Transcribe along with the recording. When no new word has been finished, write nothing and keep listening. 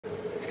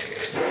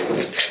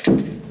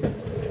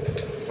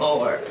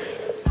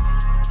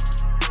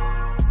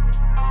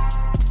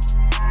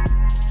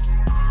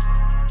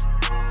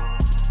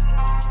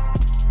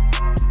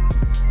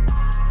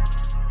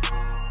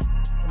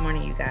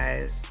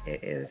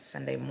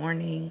Sunday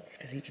morning.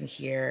 As you can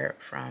hear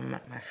from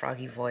my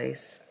froggy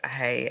voice,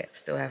 I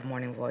still have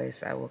morning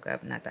voice. I woke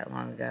up not that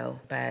long ago,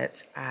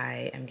 but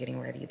I am getting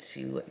ready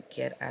to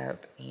get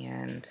up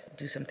and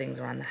do some things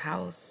around the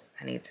house.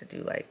 I need to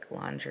do like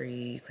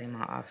laundry, clean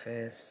my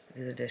office,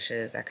 do the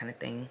dishes, that kind of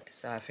thing.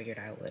 So I figured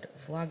I would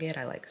vlog it.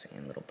 I like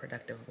seeing little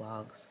productive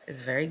vlogs.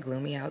 It's very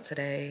gloomy out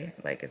today.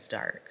 Like, it's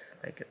dark.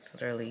 Like, it's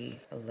literally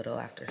a little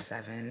after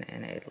 7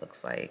 and it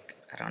looks like,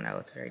 I don't know,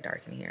 it's very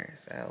dark in here.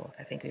 So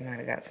I think we might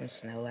have got some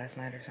snow last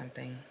night or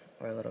something,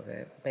 or a little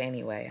bit. But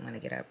anyway, I'm gonna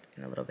get up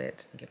in a little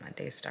bit and get my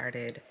day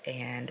started,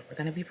 and we're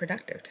gonna be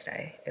productive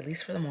today. At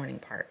least for the morning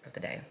part of the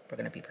day, we're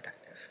gonna be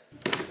productive.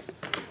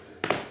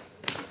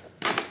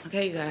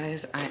 Okay, you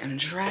guys, I am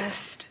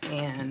dressed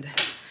and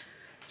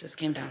just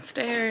came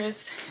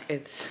downstairs.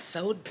 It's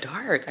so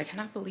dark. I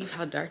cannot believe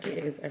how dark it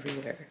is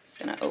everywhere. Just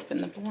gonna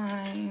open the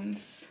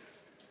blinds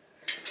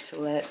to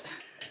let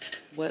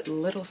what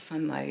little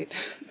sunlight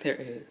there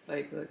is.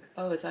 Like, look,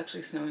 oh, it's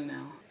actually snowing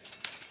now.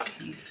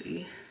 Can you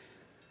see?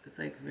 It's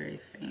like very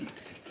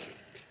faint.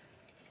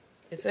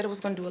 It said it was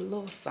gonna do a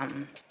little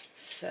something.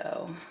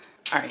 So,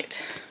 all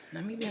right,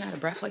 not me being out of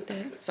breath like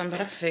that. So I'm about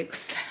to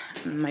fix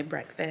my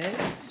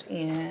breakfast,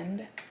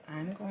 and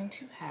I'm going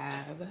to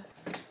have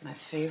my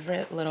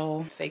favorite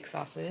little fake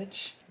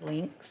sausage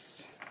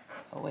links.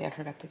 Oh wait, I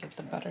forgot to get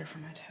the butter for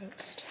my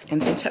toast.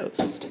 And some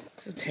toast.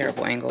 This is a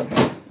terrible angle,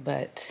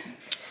 but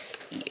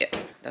yeah,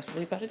 that's what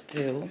we about to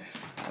do.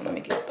 Let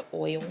me get the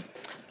oil,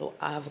 little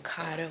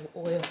avocado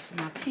oil for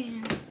my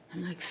pan.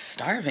 I'm like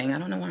starving. I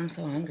don't know why I'm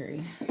so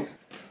hungry.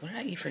 What did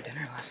I eat for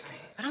dinner last night?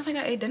 I don't think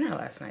I ate dinner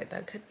last night.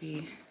 That could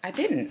be, I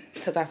didn't,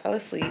 because I fell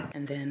asleep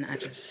and then I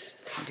just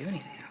didn't do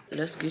anything else.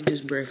 Let's get this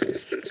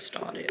breakfast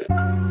started.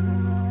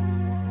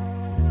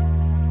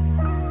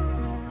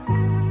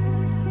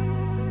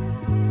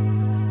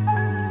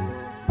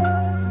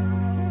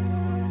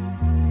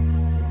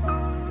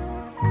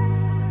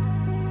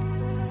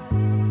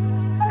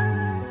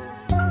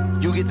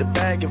 Get the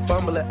bag and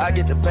fumble it, I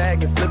get the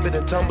bag and flip it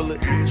and tumble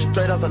it.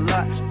 Straight off the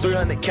lot,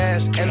 300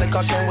 cash, and the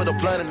car came with a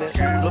blunt in it.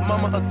 Lil'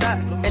 mama a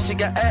thot, and she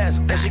got ass,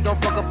 and she gon'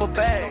 fuck up a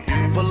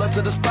bag. Pull up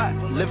to the spot,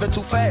 living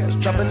too fast,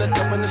 dropping the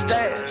dope in the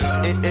stash.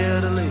 In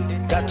Italy,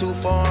 got too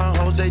foreign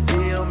hoes, they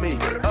DM me.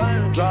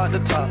 Draw at the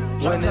top,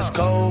 when it's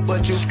cold,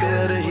 but you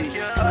feel the heat.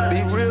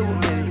 Be real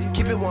with me,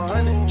 keep it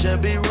 100,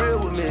 just be real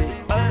with me.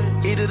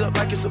 Eat it up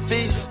like it's a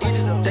feast.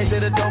 They say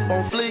the dope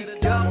on fleek.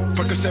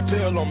 Percocet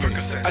pill on me.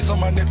 Ice on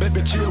my neck,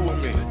 baby, chill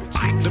with me.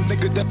 Them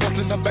niggas that bust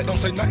in the back don't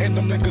say nothing.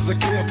 Them niggas are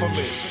kill for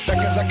me.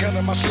 That guess I count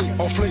in my sleep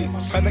on fleek.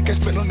 And I can't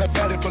spit on that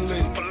patty for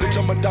leave. Bitch,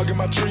 I'm a dog in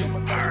my tree.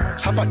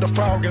 Hop out the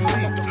frog and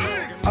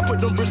leave. I put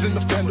them bricks in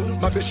the fender.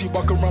 My bitch, she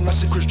walk around like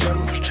she Chris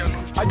Jenner.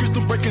 I used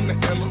to break in the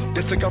ember.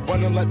 They take out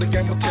running like the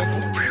game of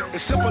Temple.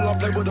 It's simple, I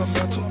play with a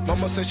mental.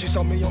 Mama said she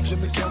saw me on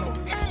Jimmy Kimmel.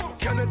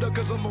 Canada,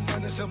 cause I'm a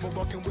man and symbol.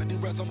 Walking with the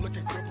rats, I'm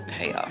looking crippled.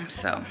 Hey y'all,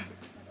 so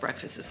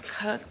breakfast is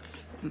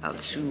cooked. I'm about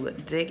to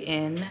dig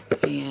in,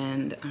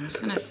 and I'm just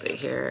gonna sit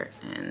here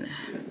and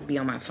be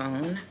on my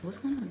phone. What's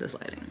going on with this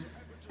lighting?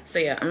 So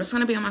yeah, I'm just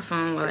gonna be on my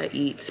phone while I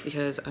eat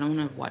because I don't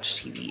wanna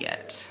watch TV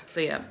yet. So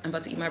yeah, I'm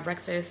about to eat my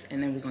breakfast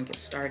and then we're gonna get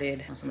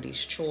started on some of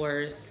these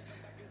chores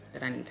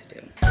that I need to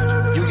do.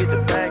 You get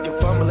the bag and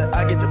fumble it,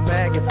 I get the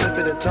bag and flip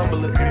it and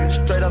tumble it.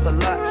 Straight off the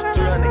lot,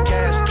 300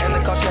 cash, and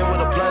the car came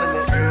with a blunt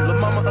in it. Lil'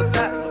 mama a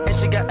thot, and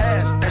she got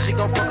ass, and she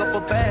gon' fuck up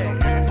a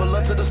bag. Pull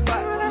up to the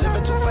spot,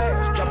 living too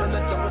fast, dropping the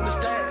dough in the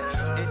stash.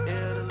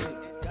 In Italy.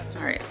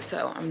 All right,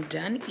 so I'm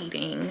done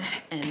eating,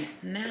 and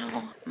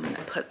now I'm gonna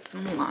put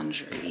some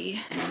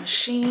laundry in the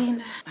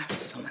machine. I have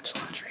so much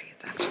laundry,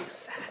 it's actually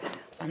sad.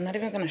 I'm not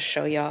even gonna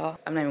show y'all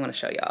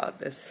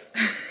this.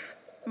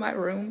 My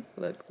room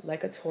looked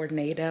like a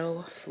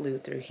tornado flew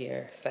through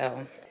here.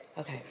 So,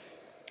 okay,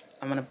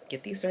 I'm gonna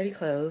get these dirty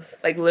clothes.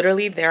 Like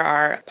literally there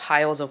are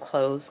piles of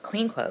clothes,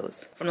 clean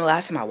clothes, from the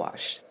last time I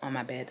washed on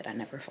my bed that I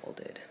never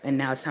folded. And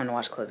now it's time to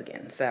wash clothes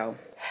again. So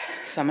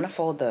I'm gonna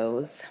fold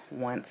those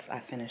once I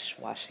finish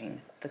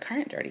washing the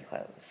current dirty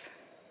clothes.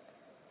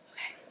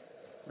 Okay,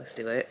 let's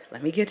do it.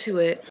 Let me get to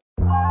it.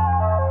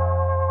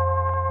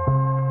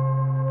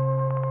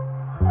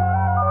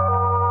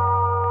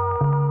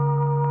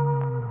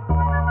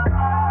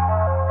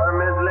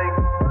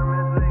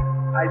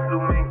 Ice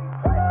blue mink,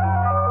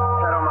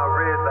 tat on my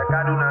wrist like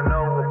I do not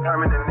know what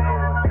permanent is.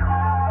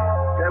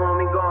 They want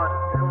me gone,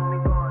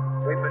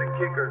 wait for the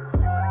kicker.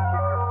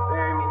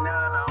 Bury me now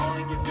and I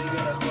only get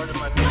bigger, that's word of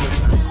my nigga.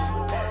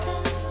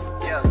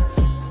 Yeah,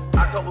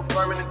 October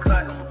permanent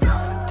cut.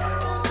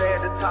 Stay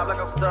at the top like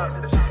I'm stuck,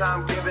 it's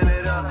time giving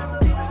it up.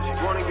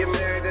 She wanna get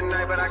married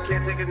tonight, but I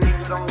can't take a knee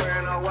cause I'm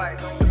wearing all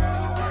white.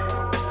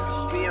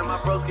 Me and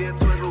my bros get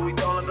twins, but we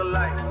don't look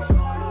alike.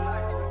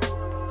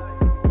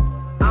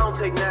 I don't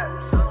take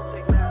naps.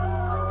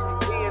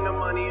 Me and the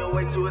money are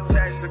way too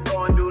attached to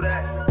go and do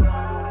that.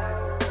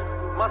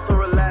 Muscle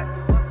relax.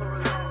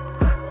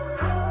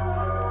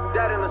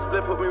 That in the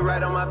split put me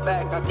right on my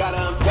back. I gotta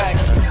unpack.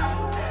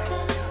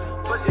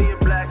 Budget in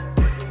black.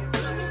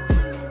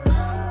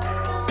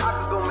 I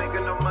could go make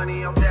enough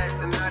money off that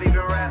and not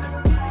even rap.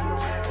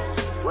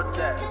 What's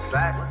that?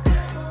 Back?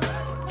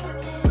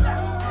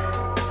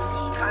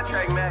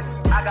 Contract max.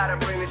 I gotta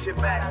bring this shit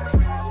back.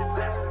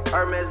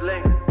 Hermes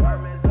link.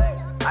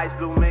 Ice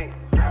blue mink.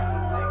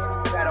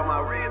 Pat on my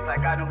ribs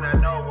like I do not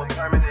know what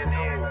permanent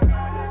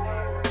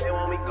is. They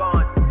want me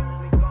gone.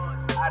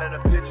 Out of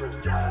the picture.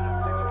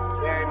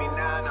 Bury me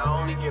now and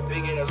I only get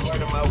bigger. That's word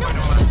of my.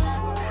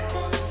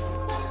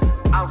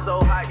 I'm so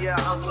hot, yeah,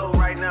 I'm so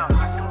right now.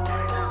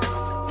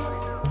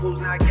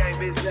 Who's not gay,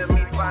 bitch, let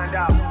me find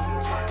out.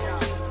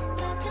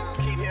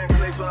 Keep hearing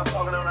clicks when I'm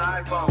talking on the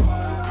iPhone.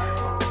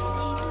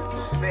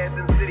 Fans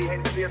in the city,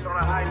 hate to see us on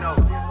a high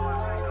note.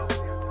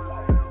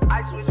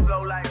 I switch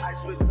flow like I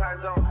switch time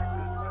zone.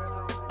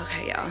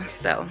 Okay, y'all,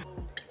 so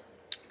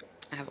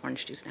I have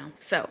orange juice now.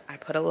 So I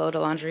put a load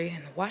of laundry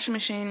in the washing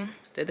machine,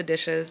 did the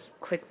dishes,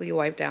 quickly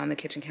wiped down the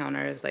kitchen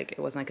counters. Like, it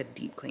wasn't like a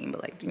deep clean,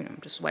 but like, you know,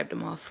 just wiped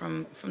them off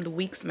from the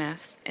week's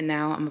mess. And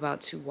now I'm about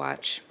to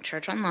watch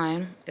church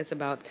online. It's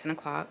about 10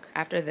 o'clock.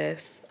 After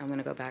this, I'm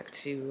gonna go back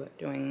to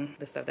doing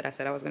the stuff that I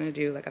said I was gonna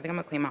do. Like, I think I'm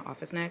gonna clean my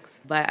office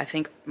next, but I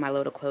think my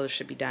load of clothes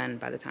should be done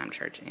by the time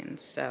church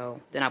ends. So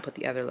then I'll put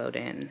the other load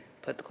in,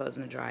 put the clothes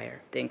in the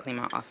dryer, then clean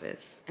my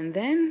office. And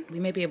then we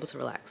may be able to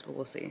relax, but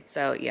we'll see.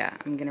 So yeah,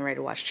 I'm getting ready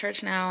to watch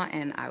church now,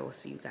 and I will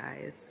see you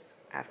guys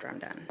after I'm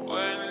done.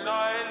 When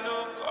I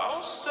look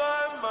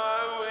outside my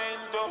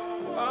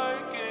window, I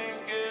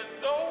can get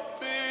no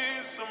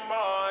peace of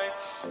mind.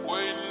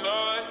 When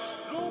I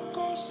look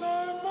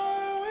outside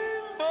my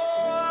window,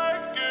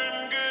 I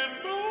can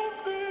get no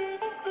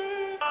peace of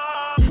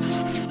mind.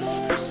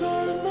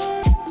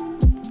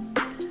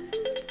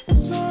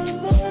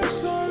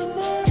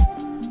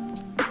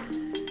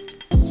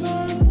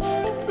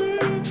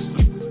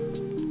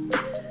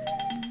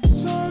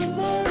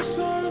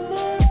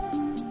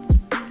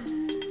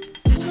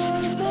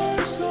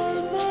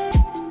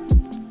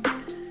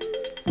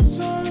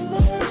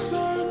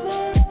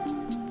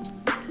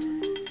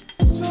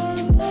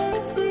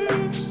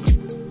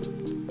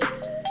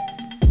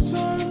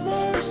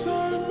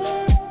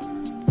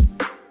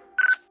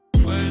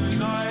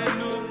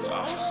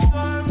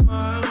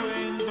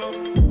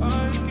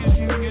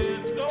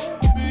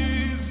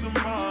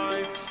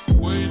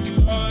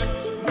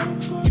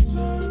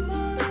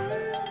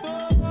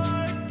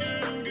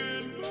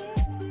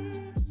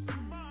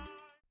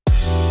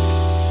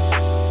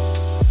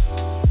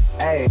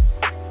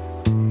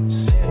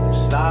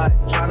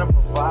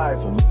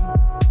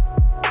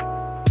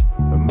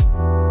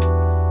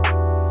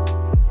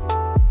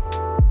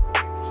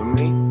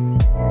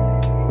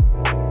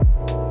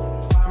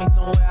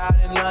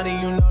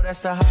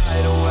 That's the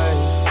hideaway.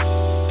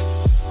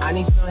 I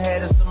need some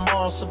head and some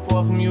moral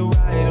support from you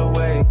right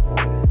away.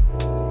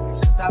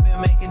 Since I've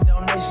been making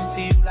donations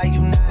to you like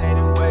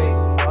United Way.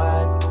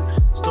 What?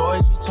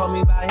 Stories you told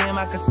me about him,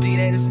 I could see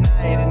that it's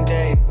night and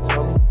day.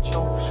 Told me the truth.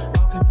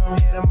 Walking from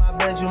here to my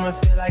bedroom and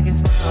feel like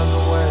it's miles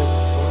away.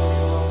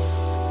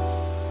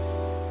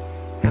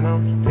 And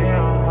I'm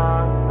still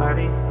hard,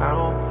 body. I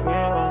don't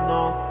feel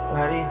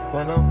nobody.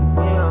 When I'm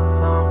feel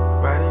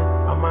somebody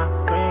on my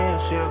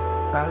friendship.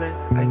 Solid,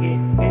 I get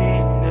in the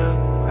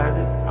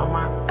closet on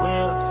my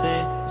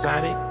website,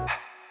 exotic.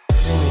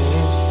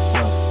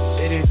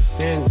 City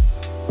dependent.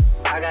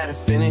 I gotta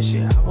finish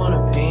it. I want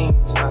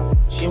opinions.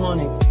 She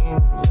want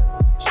opinions.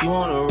 She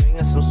want a ring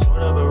or some sort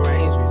of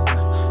arrangement.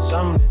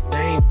 Something that's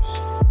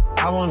dangerous.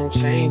 I wanna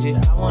change it.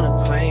 I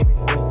wanna claim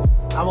it.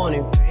 I want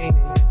it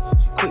painted.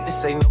 She quick to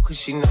say no cause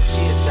she know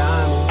she a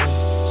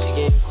diamond. She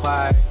getting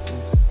quiet.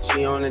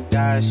 She on the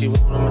diet. She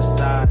want a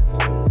massage.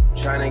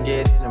 Tryna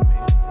get in a minute.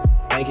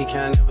 Bank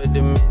account never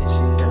diminish it,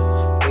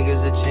 yeah.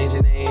 Niggas are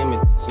changing their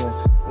images,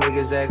 yeah.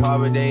 Niggas act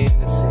hard but they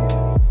innocent,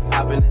 yeah.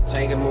 Hop in the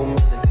tank and move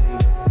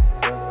militant, yeah.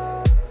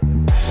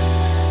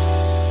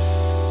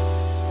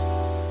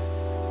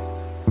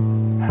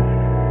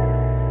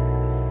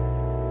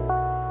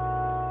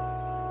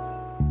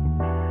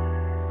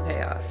 Okay,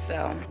 y'all,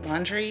 so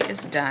laundry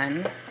is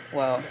done.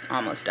 Well,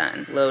 almost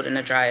done. Load in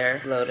the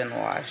dryer, load in the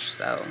wash.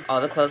 So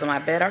all the clothes on my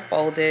bed are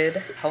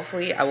folded.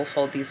 Hopefully I will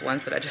fold these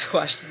ones that I just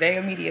washed today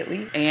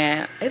immediately.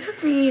 And it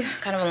took me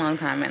kind of a long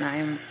time and I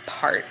am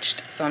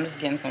parched. So I'm just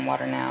getting some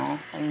water now.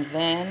 And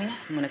then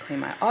I'm gonna clean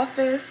my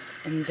office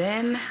and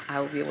then I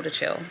will be able to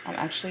chill. I'm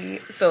actually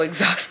so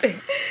exhausted.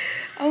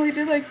 I only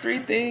did like 3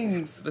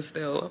 things, but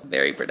still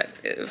very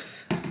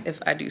productive, if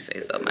I do say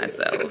so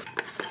myself.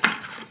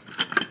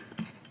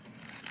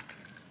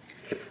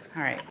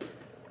 All right.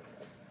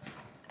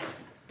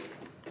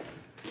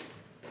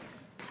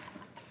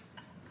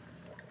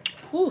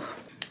 Whew,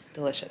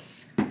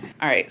 delicious. All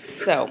right,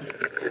 so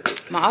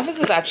my office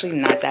is actually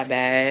not that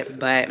bad,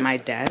 but my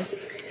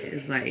desk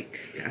is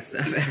like got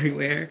stuff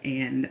everywhere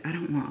and I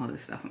don't want all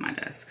this stuff on my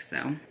desk.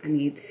 So I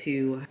need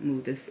to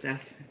move this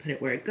stuff, put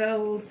it where it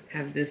goes,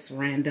 have this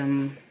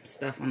random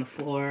stuff on the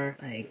floor.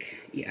 Like,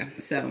 yeah,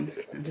 so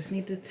I just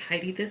need to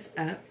tidy this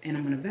up and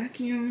I'm gonna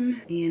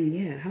vacuum. And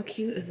yeah, how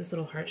cute is this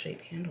little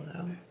heart-shaped candle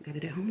though? Got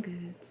it at Home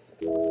Goods.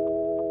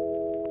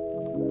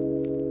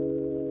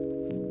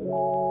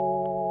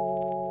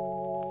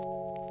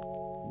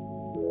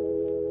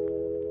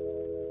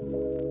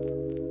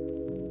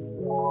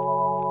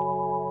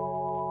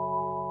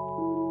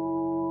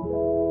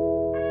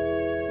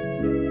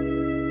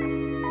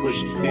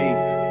 Push P.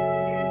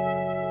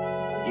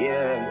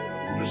 Yeah,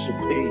 push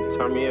P.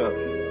 Turn me up.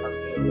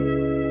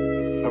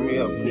 Turn me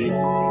up, P.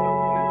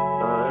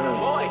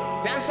 Boy,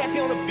 dance happy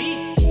on the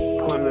beat.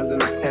 Pointers in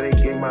the paddock,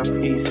 get my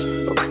piece.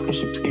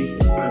 Push a P.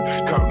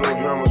 Cop no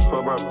hammers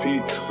for my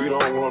P. We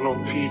don't want no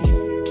peace.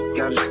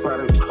 Got a spot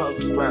at the close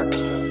spot.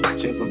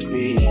 Just for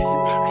peace.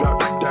 Drop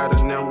the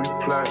data, now we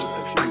plot.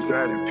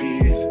 Exotic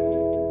peas.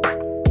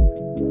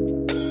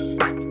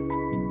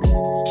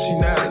 She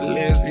not a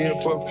lesbian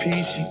for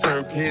peace. She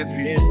turned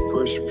lesbian.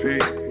 Push a P.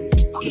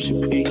 Push a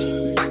P.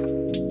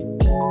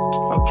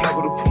 On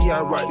capital P,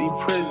 I write the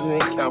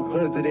president, count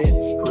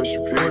presidents. Push a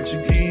P.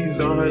 Portuguese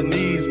on her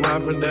knees,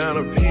 mopping down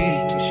a P.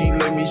 She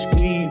let me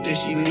squeeze and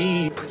she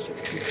leave.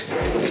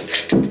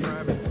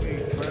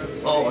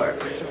 Lord.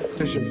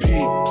 Push a P.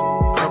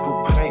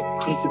 Purple paint,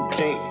 piece of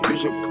paint,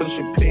 push a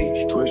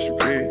P. Push a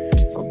P.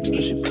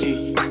 Push a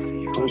P.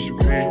 Push a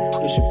P.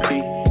 Push a P.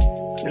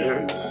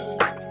 Yeah.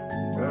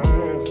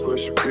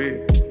 Push a P.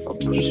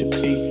 Push a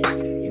P.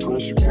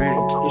 Push a P.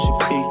 Push a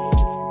P.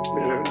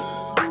 Yeah.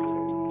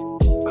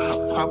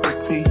 Pop a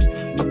P.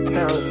 I'm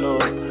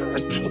paranoid. I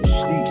can't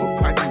sleep.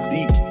 My pockets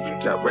deep.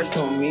 Got rest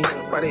on me.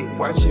 Why they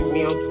watching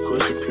me?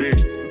 Push a P.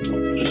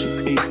 Push a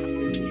P.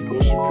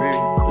 Push a P.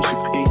 Push a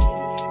P.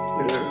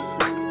 Yeah.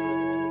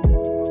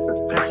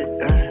 Push it.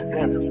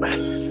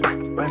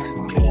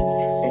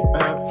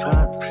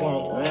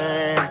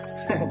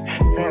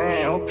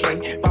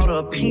 Okay, bought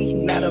a P,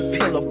 not a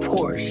pill of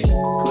Porsche.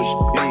 Push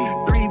P.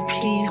 3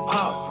 P's,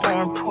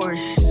 popcorn,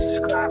 Porsche.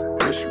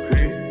 Push a P.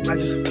 I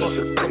just fucked a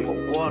cup of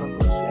water.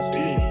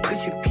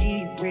 Push a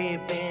P,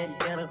 red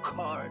bandana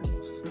card.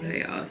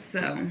 Okay, y'all,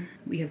 so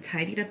we have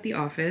tidied up the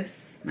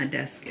office. My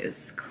desk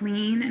is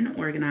clean and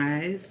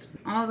organized.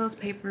 All those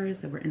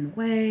papers that were in the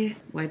way,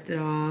 wiped it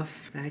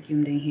off,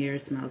 vacuumed in here,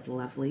 smells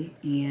lovely.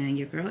 And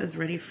your girl is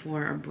ready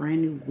for a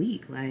brand new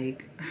week.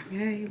 Like,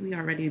 okay, we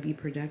are ready to be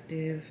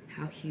productive.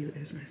 How cute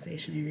is my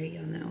stationery?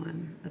 Y'all know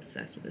I'm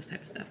obsessed with this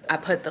type of stuff. I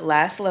put the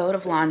last load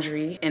of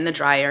laundry in the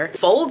dryer,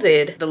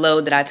 folded the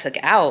load that I took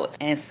out.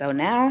 And so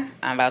now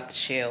I'm about to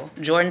chill.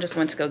 Jordan just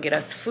went to go get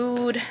us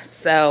food.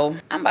 So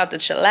I'm about to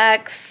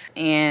chillax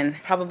and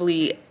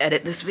probably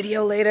edit this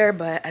video later,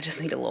 but I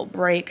just need a little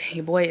break.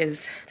 Your boy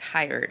is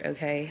tired,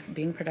 okay?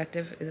 Being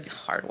productive is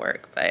hard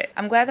work, but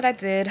I'm glad that I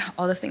did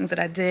all the things that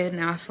I did.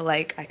 Now I feel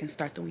like I can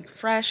start the week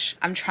fresh.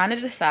 I'm trying to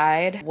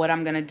decide what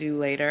I'm gonna do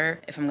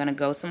later, if I'm gonna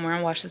go somewhere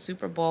and watch the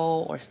Super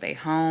Bowl or stay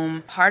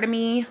home. Part of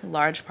me,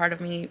 large part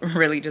of me,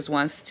 really just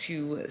wants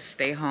to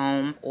stay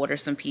home, order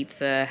some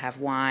pizza, have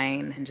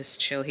wine, and just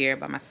chill here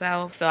by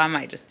myself. So I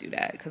might just do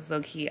that, because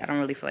low-key, I don't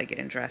really feel like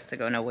getting dressed to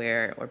go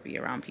nowhere or be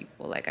around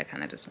people. Like, I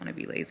kind of just want to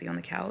be lazy on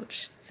the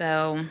couch.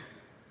 So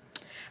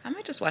I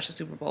might just watch the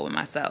Super Bowl with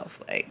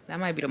myself. Like, that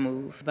might be the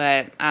move.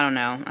 But I don't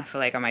know. I feel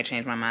like I might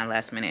change my mind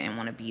last minute and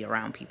want to be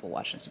around people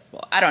watching the Super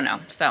Bowl. I don't know.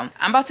 So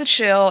I'm about to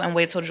chill and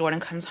wait till Jordan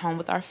comes home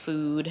with our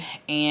food.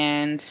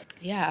 And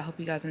yeah, I hope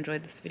you guys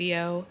enjoyed this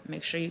video.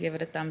 Make sure you give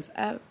it a thumbs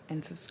up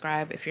and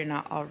subscribe if you're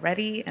not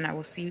already. And I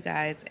will see you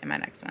guys in my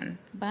next one.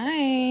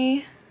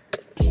 Bye.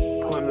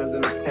 Pointers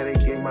in the paddock,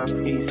 get my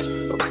piece.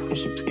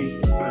 Push a P.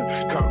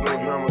 Cop no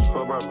hammers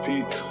for my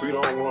P. We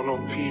don't want no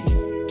peace.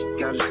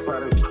 Got a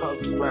spot at the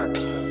close spot.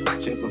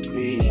 Just for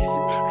peace.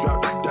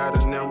 Drop the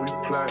data, now we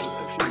plot.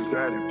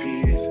 Exotic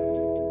peas.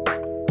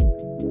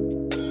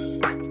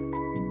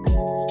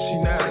 She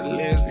not a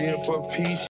lesbian for peace.